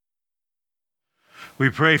We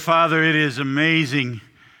pray, Father, it is amazing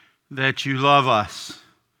that you love us,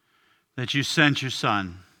 that you sent your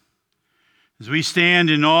Son. As we stand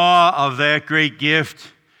in awe of that great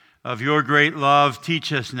gift of your great love,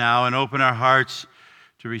 teach us now and open our hearts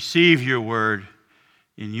to receive your word.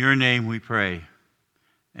 In your name we pray.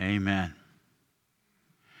 Amen.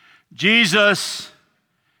 Jesus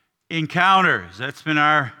encounters. That's been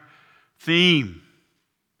our theme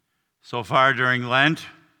so far during Lent.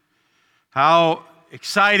 How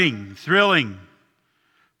exciting, thrilling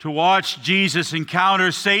to watch Jesus encounter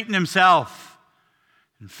Satan himself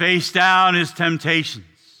and face down his temptations.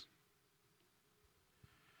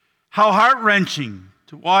 How heart-wrenching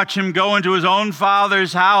to watch him go into his own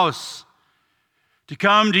Father's house to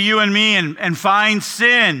come to you and me and find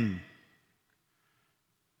sin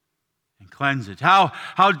and cleanse it.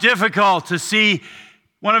 How difficult to see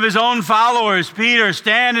one of his own followers, Peter,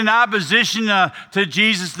 stand in opposition to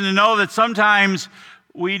Jesus and to know that sometimes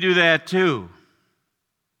we do that too.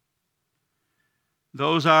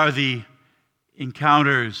 Those are the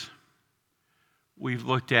encounters we've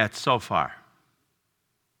looked at so far.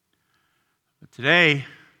 But today,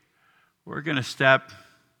 we're going to step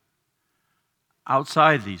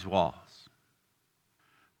outside these walls.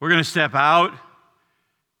 We're going to step out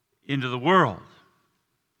into the world.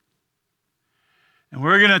 And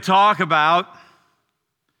we're going to talk about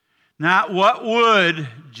not what would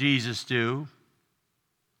Jesus do,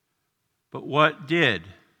 but what did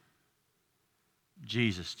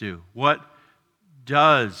Jesus do? What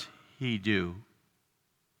does he do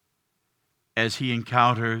as he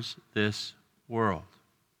encounters this world?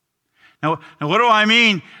 Now, what do I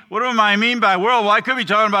mean? What do I mean by world? Well, I could be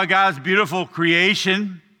talking about God's beautiful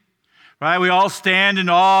creation, right? We all stand in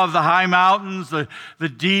awe of the high mountains, the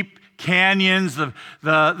deep canyons, the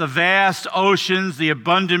vast oceans, the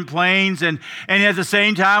abundant plains, and at the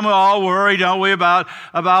same time we all worry, don't we, about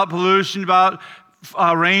pollution, about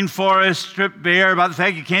rainforest stripped bare, about the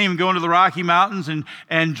fact you can't even go into the Rocky Mountains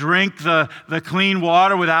and drink the clean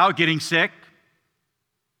water without getting sick.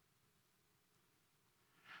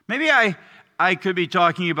 Maybe I could be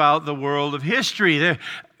talking about the world of history.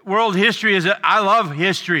 World history I love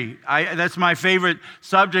history. That's my favorite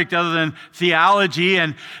subject other than theology.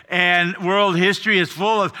 And world history is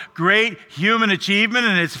full of great human achievement,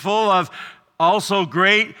 and it's full of also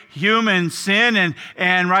great human sin.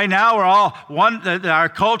 And right now our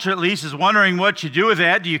culture at least is wondering what you do with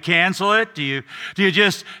that. Do you cancel it? Do you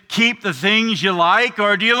just keep the things you like,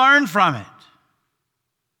 or do you learn from it?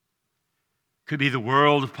 Could be the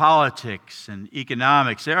world of politics and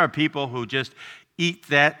economics. There are people who just eat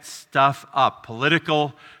that stuff up.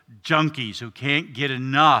 Political junkies who can't get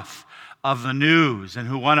enough of the news and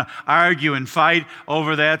who want to argue and fight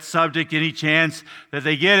over that subject any chance that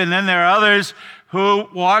they get. And then there are others who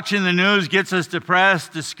watching the news gets us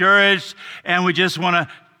depressed, discouraged, and we just want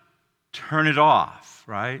to turn it off,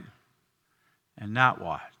 right? And not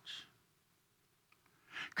watch.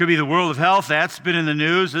 Could be the world of health. That's been in the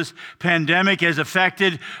news. This pandemic has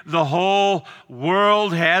affected the whole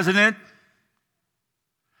world, hasn't it?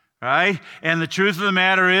 Right? And the truth of the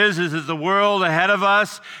matter is that the world ahead of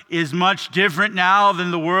us is much different now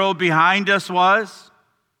than the world behind us was.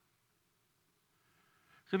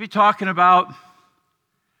 Could be talking about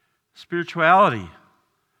spirituality,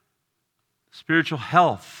 spiritual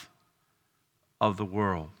health of the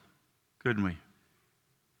world, couldn't we?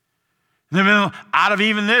 And out of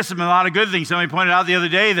even this, there have been a lot of good things. Somebody pointed out the other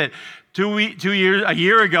day that a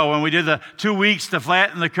year ago when we did the 2 weeks to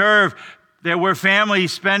flatten the curve, there were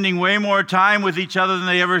families spending way more time with each other than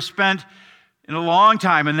they ever spent in a long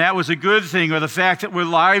time, and that was a good thing, or the fact that we're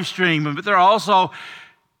live streaming. But there also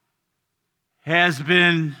has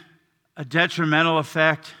been a detrimental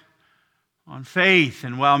effect on faith.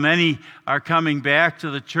 And while many are coming back to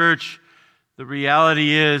the church, the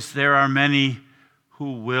reality is there are many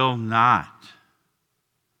who will not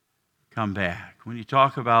come back. When you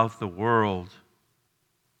talk about the world,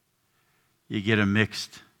 you get a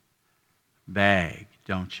mixed bag,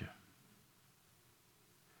 don't you?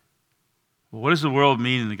 Well, what does the world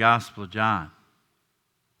mean in the Gospel of John?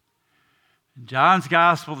 In John's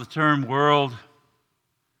Gospel, the term world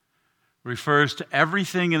refers to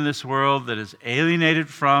everything in this world that is alienated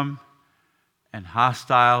from and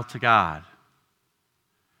hostile to God.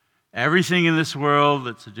 Everything in this world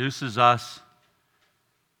that seduces us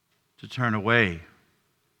to turn away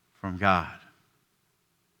from God.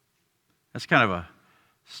 That's kind of a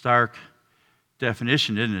stark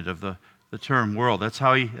definition, isn't it, of the term world. That's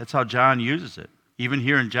how John uses it, even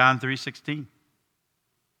here in John 3:16.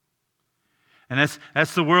 And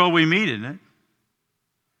that's the world we meet, isn't it?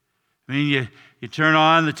 I mean, You turn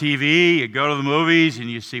on the TV, you go to the movies, and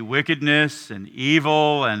you see wickedness and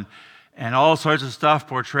evil and all sorts of stuff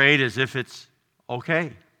portrayed as if it's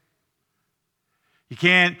okay. You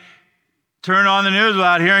can't turn on the news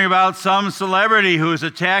without hearing about some celebrity who's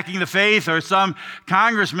attacking the faith or some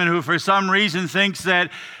congressman who for some reason thinks that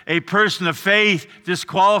a person of faith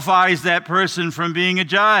disqualifies that person from being a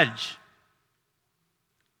judge.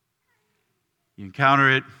 You encounter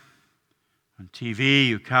it on TV,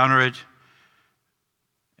 you encounter it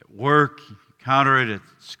at work, you encounter it at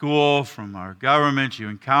school, from our government, you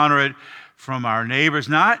encounter it from our neighbors,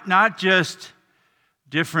 not just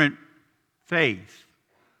different faith.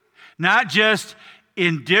 Not just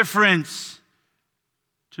indifference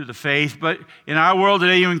to the faith, but in our world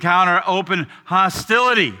today you encounter open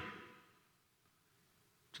hostility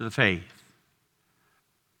to the faith.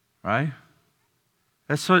 Right?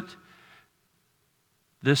 That's what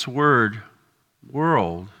this word,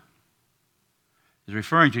 world, is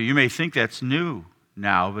referring to. You may think that's new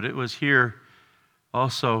now, but it was here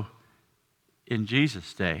also in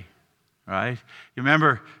Jesus' day. Right? You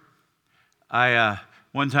remember, I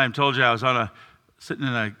one time told you I was sitting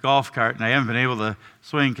in a golf cart, and I haven't been able to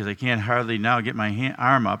swing because I can't hardly now get my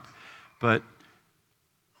arm up. But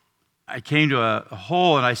I came to a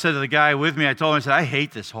hole, and I said to the guy with me, I told him, I said, I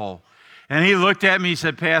hate this hole. And he looked at me, he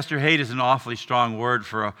said, Pastor, hate is an awfully strong word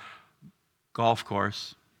for a golf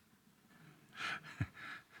course.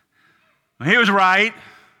 He was right.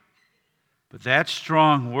 But that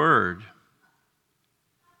strong word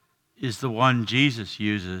is the one Jesus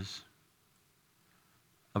uses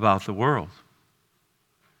about the world.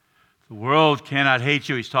 The world cannot hate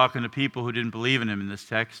you. He's talking to people who didn't believe in him in this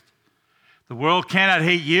text. The world cannot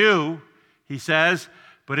hate you, he says,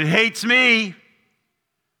 but it hates me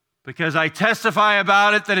because I testify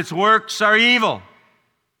about it that its works are evil.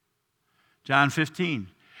 John 15.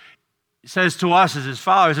 He says to us as his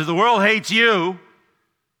followers, if the world hates you,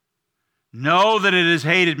 know that it has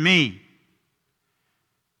hated me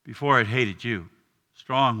before it hated you.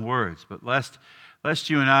 Strong words, but lest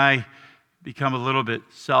you and I become a little bit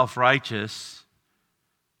self-righteous,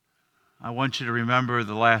 I want you to remember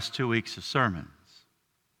the last 2 weeks of sermons.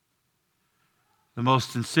 The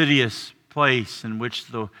most insidious place in which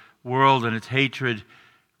the world and its hatred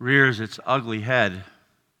rears its ugly head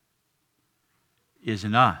is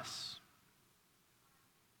in us.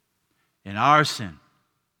 In our sin.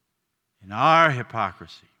 In our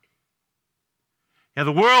hypocrisy. Yeah,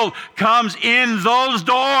 the world comes in those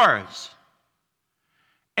doors.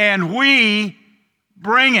 And we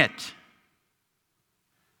bring it.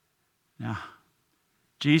 Now,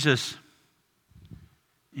 Jesus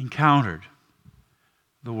encountered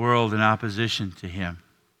the world in opposition to him.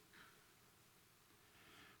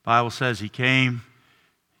 The Bible says he came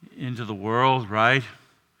into the world, right?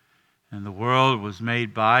 And the world was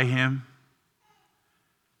made by him.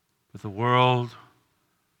 But the world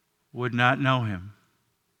would not know him.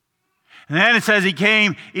 And then it says he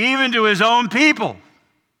came even to his own people.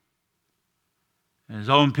 And his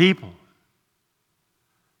own people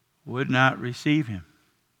would not receive him.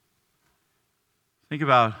 Think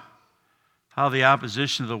about how the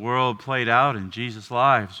opposition of the world played out in Jesus'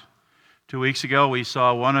 lives. 2 weeks ago, we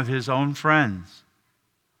saw one of his own friends,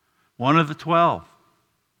 one of the 12,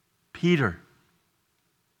 Peter,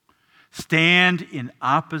 stand in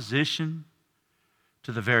opposition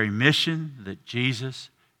to the very mission that Jesus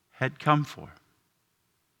had come for.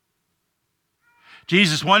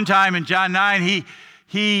 Jesus, one time in John 9,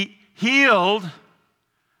 he healed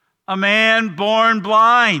a man born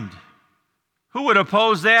blind. Who would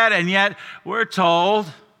oppose that? And yet we're told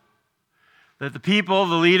that the people,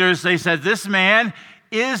 the leaders, they said, this man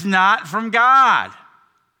is not from God.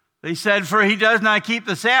 They said, for he does not keep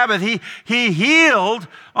the Sabbath. He healed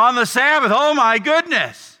on the Sabbath. Oh my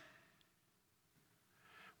goodness.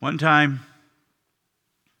 One time,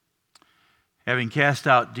 having cast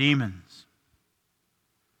out demons,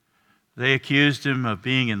 they accused him of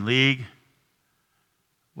being in league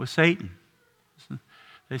with Satan.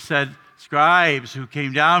 They said, scribes who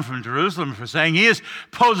came down from Jerusalem for saying he is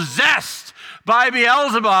possessed by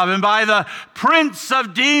Beelzebub, and by the prince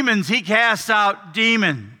of demons he casts out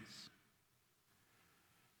demons.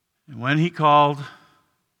 And when he called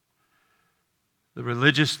the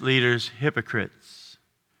religious leaders hypocrites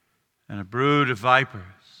and a brood of vipers,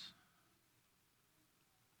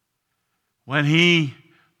 when he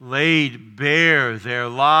laid bare their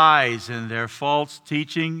lies and their false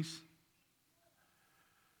teachings,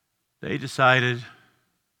 they decided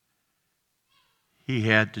he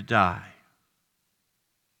had to die.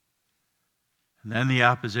 And then the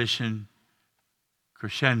opposition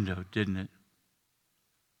crescendoed, didn't it?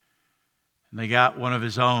 And they got one of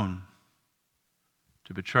his own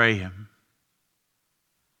to betray him.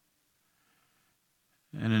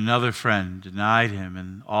 And another friend denied him,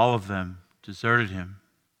 and all of them deserted him.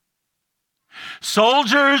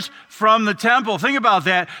 Soldiers from the temple, think about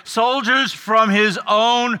that. Soldiers from his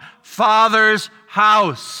own father's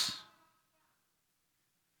house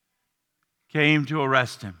came to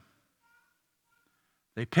arrest him.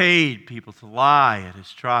 They paid people to lie at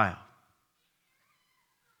his trial.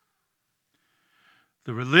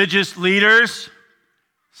 The religious leaders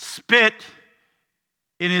spit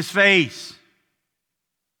in his face.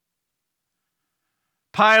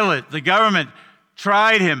 Pilate, the government,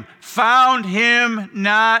 tried him, found him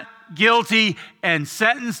not guilty, and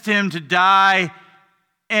sentenced him to die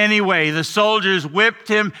anyway. The soldiers whipped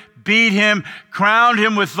him, beat him, crowned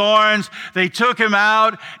him with thorns. They took him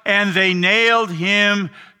out and they nailed him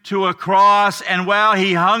to a cross. And while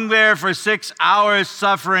he hung there for 6 hours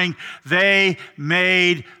suffering, they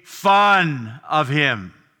made fun of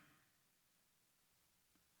him.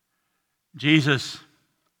 Jesus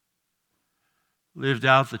lived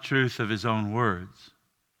out the truth of his own words.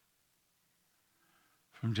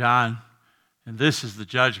 From John, and this is the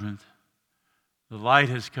judgment. The light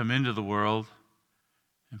has come into the world,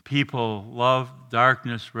 and people love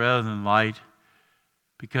darkness rather than light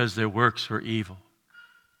because their works were evil.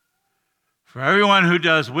 For everyone who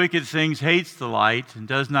does wicked things hates the light and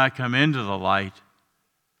does not come into the light,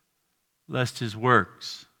 lest his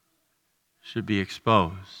works should be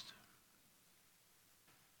exposed.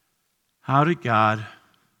 How did God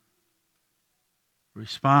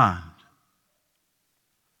respond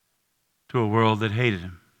to a world that hated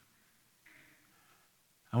him?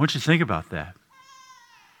 I want you to think about that.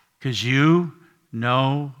 Because you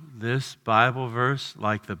know this Bible verse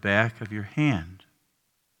like the back of your hand.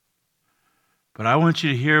 But I want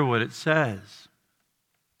you to hear what it says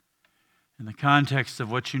in the context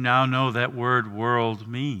of what you now know that word world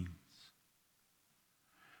means.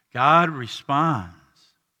 God responds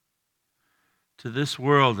to this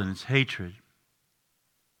world and its hatred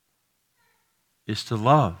is to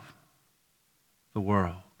love the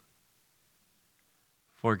world.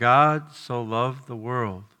 For God so loved the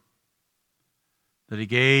world that he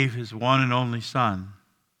gave his one and only Son,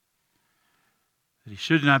 that he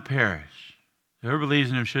should not perish. Whoever believes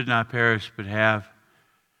in him should not perish, but have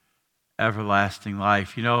everlasting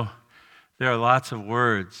life. You know, there are lots of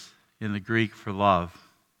words in the Greek for love,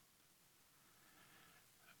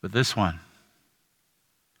 but this one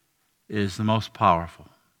is the most powerful.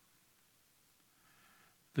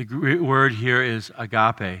 The Greek word here is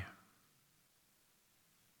agape.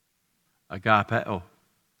 Agapeo.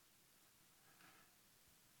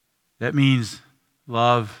 That means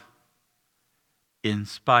love in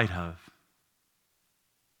spite of.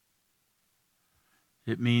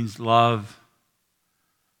 It means love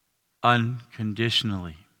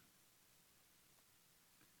unconditionally.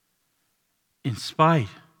 In spite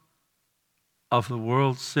of the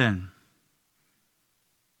world's sin,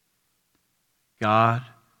 God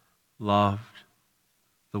loved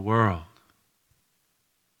the world.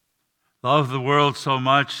 Loved the world so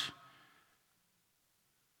much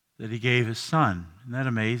that he gave his Son. Isn't that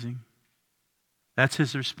amazing? That's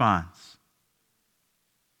his response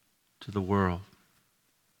to the world.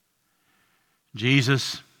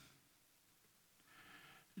 Jesus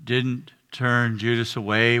didn't turn Judas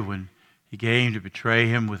away when he came to betray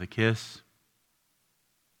him with a kiss.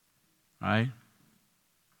 Right?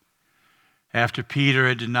 After Peter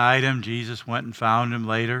had denied him, Jesus went and found him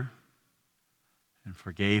later and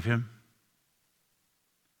forgave him.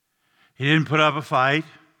 He didn't put up a fight.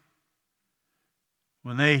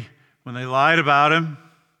 When they lied about him,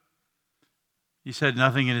 he said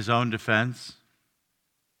nothing in his own defense.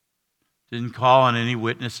 Didn't call on any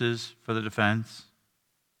witnesses for the defense.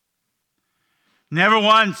 Never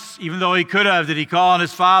once, even though he could have, did he call on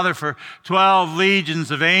his Father for 12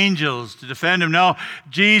 legions of angels to defend him. No,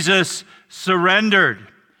 Jesus surrendered.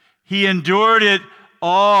 He endured it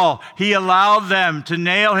all. He allowed them to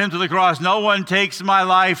nail him to the cross. No one takes my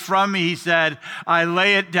life from me, he said. I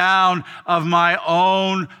lay it down of my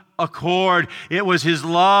own accord. It was his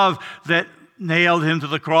love that nailed him to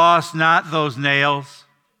the cross, not those nails.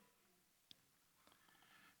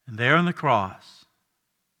 And there on the cross,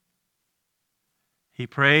 he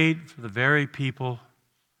prayed for the very people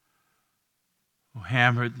who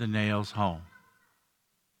hammered the nails home.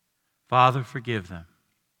 Father, forgive them,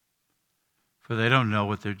 for they don't know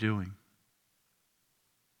what they're doing.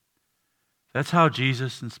 That's how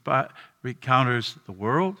Jesus encounters the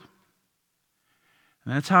world.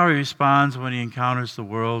 And that's how he responds when he encounters the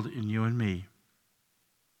world in you and me.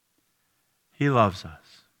 He loves us.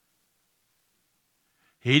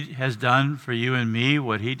 He has done for you and me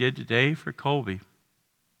what he did today for Colby.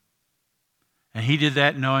 And he did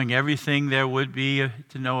that knowing everything there would be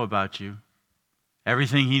to know about you.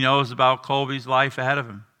 Everything he knows about Colby's life ahead of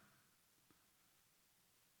him.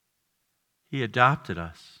 He adopted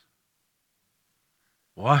us.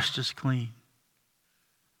 Washed us clean.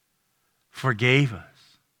 Forgave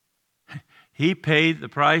us. He paid the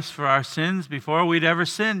price for our sins before we'd ever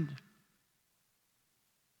sinned.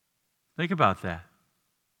 Think about that.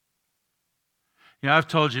 You know, I've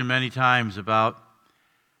told you many times about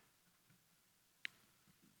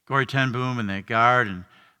Corrie ten Boom and that guard, and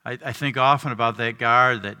I think often about that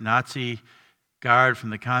guard, that Nazi guard from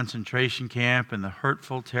the concentration camp, and the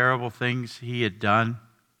hurtful, terrible things he had done.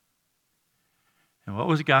 And what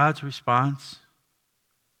was God's response?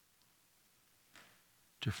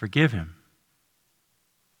 To forgive him.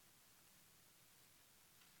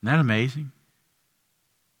 Isn't that amazing?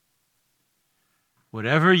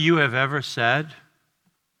 Whatever you have ever said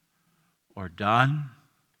or done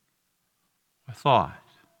or thought,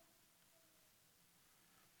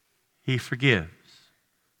 he forgives.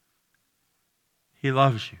 He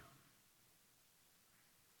loves you.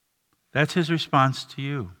 That's his response to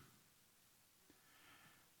you.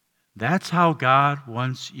 That's how God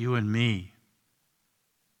wants you and me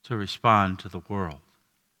to respond to the world.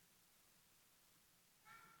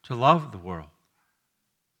 To love the world.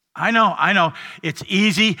 I know. It's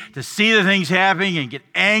easy to see the things happening and get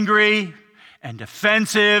angry and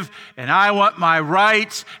defensive, and I want my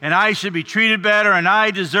rights, and I should be treated better, and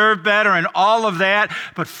I deserve better, and all of that.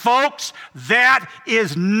 But folks, that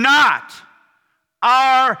is not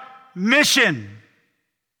our mission.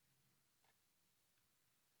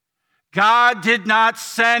 God did not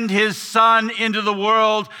send his Son into the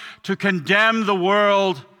world to condemn the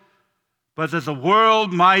world, but that the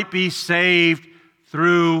world might be saved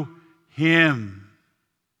through him.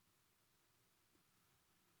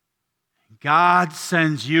 God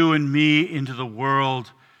sends you and me into the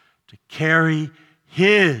world to carry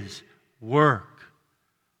his work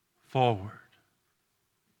forward.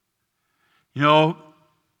 You know,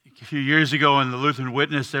 a few years ago in the Lutheran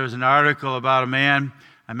Witness, there was an article about a man,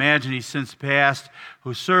 I imagine he's since passed,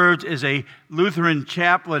 who served as a Lutheran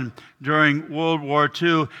chaplain during World War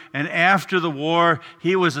II. And after the war,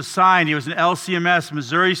 he was an LCMS,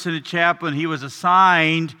 Missouri Synod chaplain. He was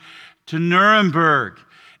assigned to Nuremberg.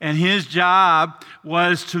 And his job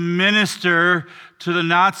was to minister to the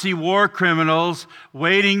Nazi war criminals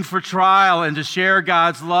waiting for trial and to share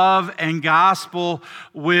God's love and gospel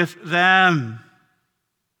with them.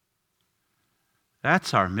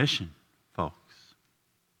 That's our mission, folks.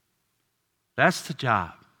 That's the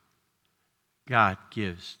job God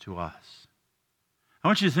gives to us. I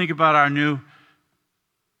want you to think about our new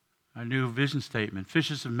vision statement.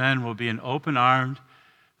 Fishers of Men will be an open-armed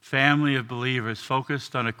family of believers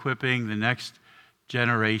focused on equipping the next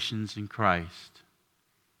generations in Christ.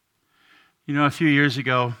 You know, a few years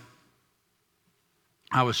ago,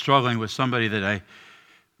 I was struggling with somebody that I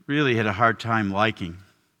really had a hard time liking.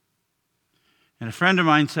 And a friend of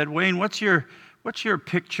mine said, "Wayne, what's your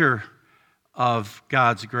picture of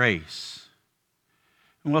God's grace?"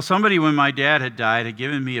 And well, somebody, when my dad had died, had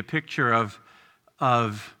given me a picture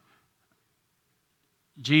of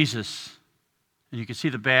Jesus. And you could see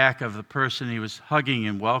the back of the person he was hugging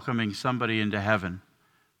and welcoming somebody into heaven.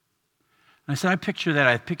 And I said, I picture that.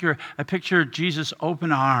 I picture Jesus'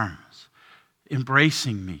 open arms,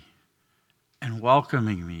 embracing me and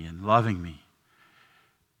welcoming me and loving me.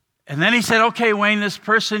 And then he said, okay, Wayne, this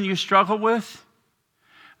person you struggle with,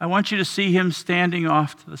 I want you to see him standing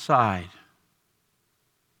off to the side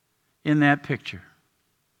in that picture.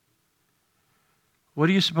 What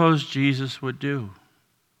do you suppose Jesus would do?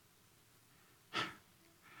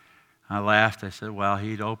 I laughed. I said, well,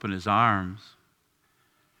 he'd open his arms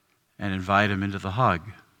and invite him into the hug.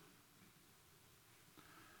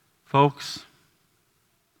 Folks,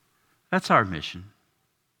 that's our mission.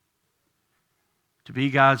 To be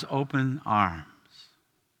God's open arms,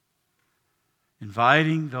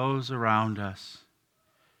 inviting those around us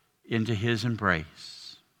into his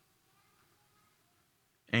embrace.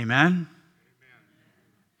 Amen?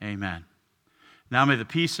 Amen. Amen. Now may the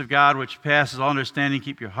peace of God, which passes all understanding,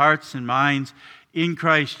 keep your hearts and minds in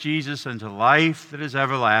Christ Jesus unto life that is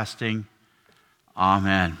everlasting.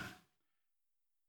 Amen.